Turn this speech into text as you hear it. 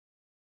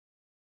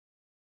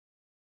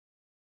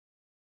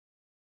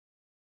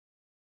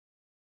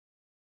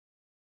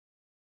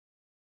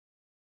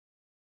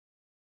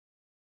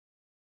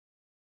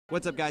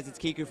What's up, guys? It's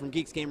Kiku from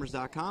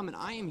GeeksGamers.com, and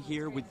I am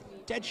here with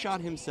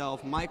Deadshot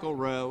himself, Michael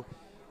Rowe,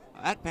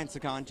 at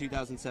Pensacon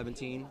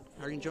 2017.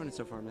 How are you enjoying it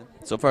so far, man?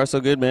 So far,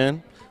 so good,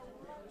 man.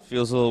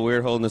 Feels a little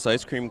weird holding this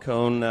ice cream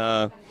cone.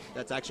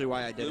 That's actually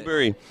why I did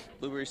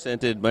Blueberry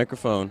scented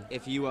microphone.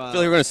 If you, I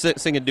feel like we're going to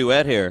sing a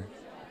duet here.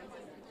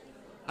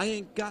 I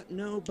ain't got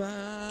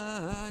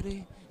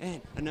nobody,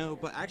 and I know,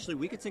 but actually,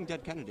 we could sing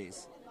Dead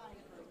Kennedys.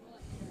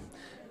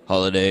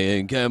 Holiday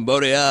in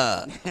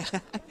Cambodia.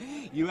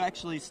 You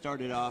actually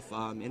started off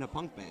in a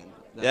punk band.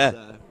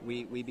 Yeah.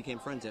 We became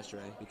friends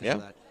yesterday because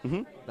of that.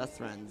 Mm-hmm. Best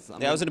friends.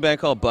 I was in a band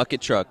called Bucket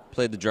Truck.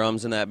 Played the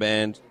drums in that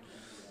band.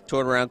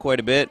 Toured around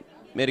quite a bit.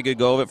 Made a good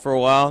go of it for a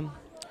while.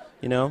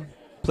 You know,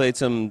 played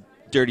some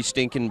dirty,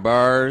 stinking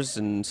bars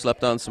and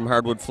slept on some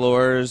hardwood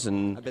floors.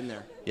 And I've been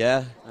there.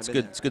 Yeah, it's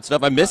good. It's good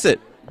stuff. I miss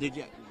it. Did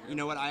you? You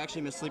know what? I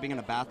actually miss sleeping in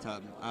a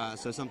bathtub.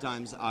 So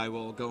sometimes I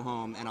will go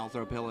home and I'll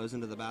throw pillows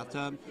into the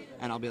bathtub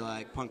and I'll be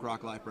like, "Punk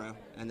rock life, bro."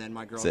 And then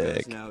my girl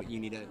goes, "No, you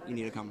need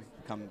to come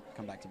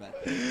back to bed."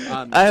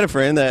 I had a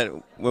friend that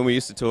when we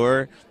used to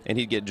tour and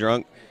he'd get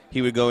drunk,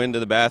 he would go into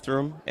the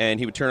bathroom and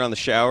he would turn on the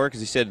shower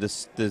because he said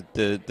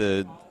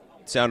the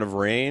sound of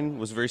rain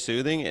was very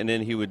soothing, and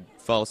then he would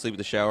fall asleep with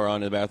the shower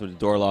on in the bathroom with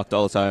the door locked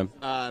all the time.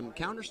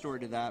 Counter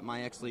story to that,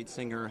 my ex-lead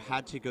singer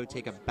had to go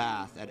take a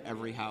bath at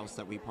every house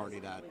that we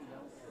partied at.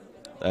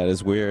 That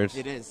is weird.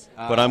 It is.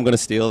 But I'm going to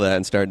steal that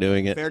and start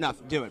doing it. Fair enough.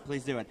 Do it.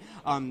 Please do it.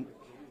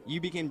 You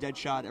became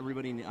Deadshot.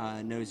 Everybody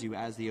knows you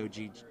as the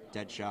OG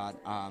Deadshot.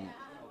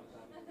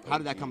 How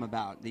did that come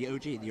about? The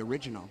OG, the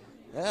original.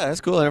 Yeah,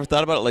 that's cool. I never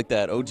thought about it like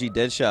that. OG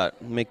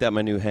Deadshot. Make that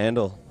my new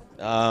handle.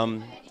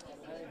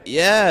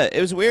 Yeah,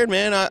 it was weird,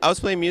 man. I was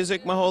playing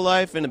music my whole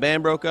life, and the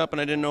band broke up, and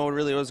I didn't know what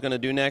really I was going to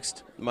do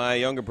next. My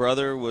younger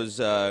brother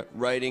was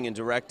writing and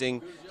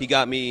directing. He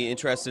got me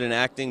interested in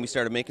acting. We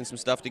started making some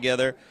stuff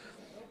together.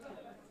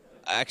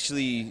 I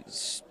actually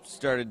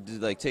started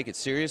to take it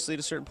seriously at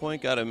a certain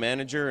point. Got a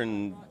manager,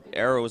 and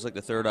Arrow was like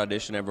the third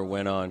audition I ever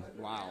went on.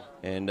 Wow.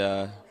 And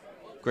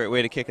great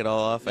way to kick it all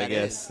off, I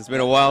guess. Is. It's been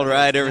a wild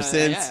ride ever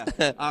since.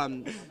 Yeah.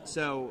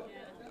 So,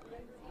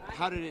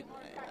 how did it?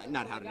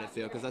 Not how did it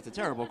feel, because that's a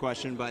terrible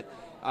question. But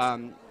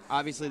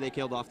obviously, they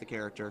killed off the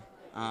character.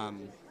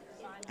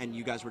 And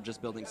you guys were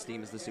just building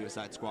steam as the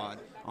Suicide Squad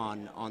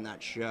on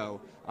that show.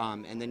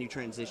 And then you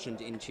transitioned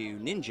into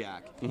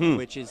Ninjak,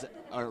 which is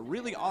a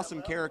really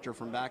awesome character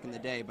from back in the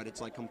day, but it's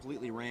like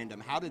completely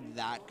random. How did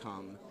that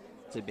come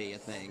to be a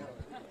thing?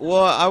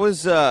 Well, I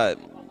was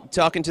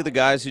talking to the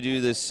guys who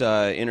do this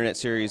internet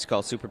series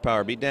called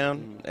Superpower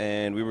Beatdown,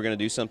 and we were going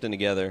to do something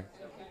together.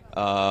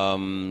 We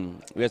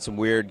had some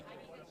weird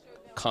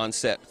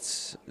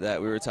concepts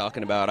that we were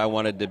talking about. I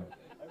wanted to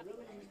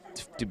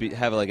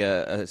have like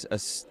a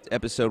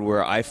episode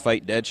where I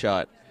fight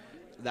Deadshot.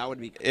 That would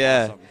be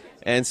awesome.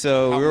 And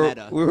so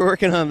we were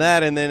working on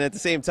that, and then at the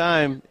same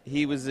time,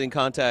 he was in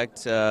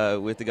contact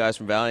with the guys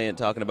from Valiant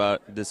talking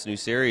about this new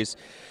series.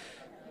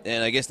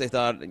 And I guess they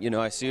thought,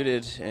 I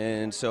suited,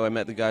 and so I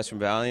met the guys from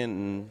Valiant,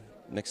 and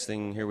next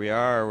thing, here we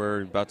are.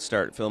 We're about to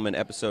start filming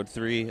episode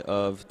 3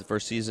 of the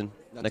first season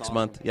next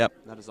month. Yep.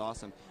 That is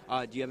awesome.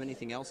 Do you have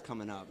anything else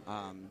coming up?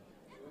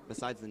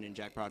 Besides the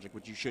Ninjak project,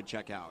 which you should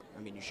check out.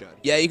 I mean, you should.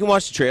 Yeah, you can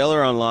watch the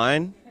trailer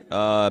online.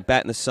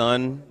 Bat in the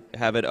Sun,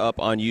 have it up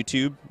on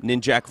YouTube.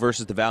 Ninjak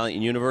versus the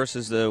Valiant Universe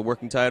is the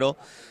working title.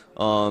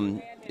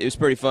 It was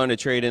pretty fun to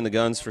trade in the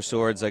guns for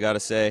swords, I got to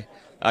say.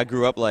 I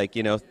grew up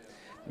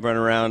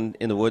running around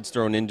in the woods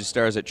throwing ninja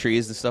stars at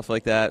trees and stuff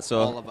like that.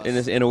 So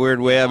in a weird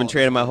way, I've been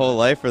training my whole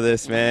life for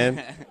this,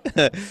 man.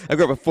 I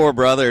grew up with 4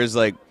 brothers.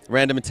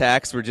 Random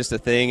attacks were just a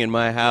thing in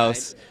my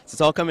house. Right. So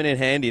it's all coming in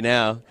handy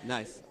now.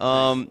 Nice.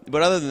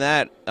 But other than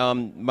that,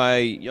 my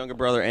younger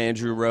brother,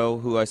 Andrew Rowe,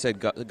 who I said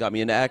got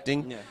me into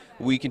acting,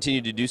 we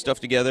continued to do stuff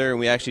together, and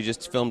we actually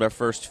just filmed our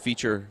first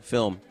feature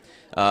film.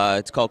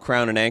 It's called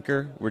Crown and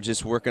Anchor. We're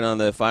just working on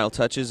the final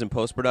touches and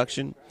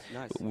post-production.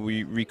 Nice.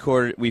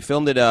 We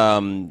filmed it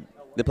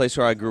the place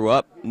where I grew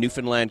up,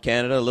 Newfoundland,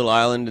 Canada, a little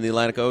island in the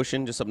Atlantic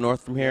Ocean, just up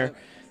north from here.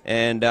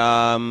 And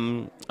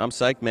I'm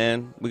psyched,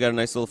 man. We got a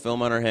nice little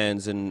film on our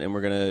hands, and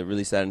we're going to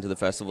release that into the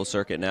festival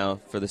circuit now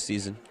for this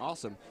season.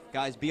 Awesome.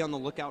 Guys, be on the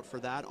lookout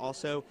for that.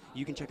 Also,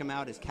 you can check him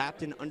out as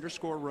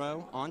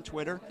Captain_Rowe on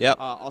Twitter. Yep.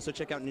 Also,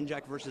 check out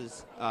Ninjak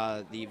versus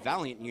the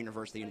Valiant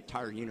universe, the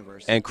entire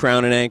universe. And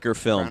Crown and Anchor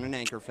film. Crown and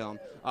Anchor film.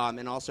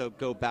 And also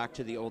go back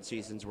to the old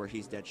seasons where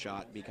he's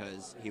Deadshot,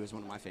 because he was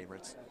one of my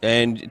favorites.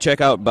 And check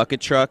out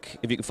Bucket Truck.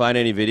 If you can find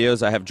any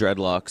videos, I have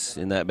dreadlocks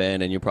in that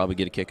band, and you'll probably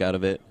get a kick out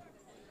of it.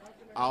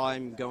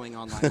 I'm going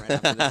online right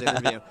after this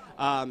interview.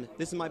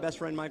 This is my best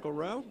friend, Michael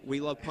Rowe. We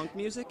love punk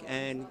music,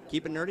 and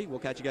keep it nerdy. We'll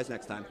catch you guys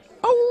next time.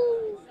 Oh!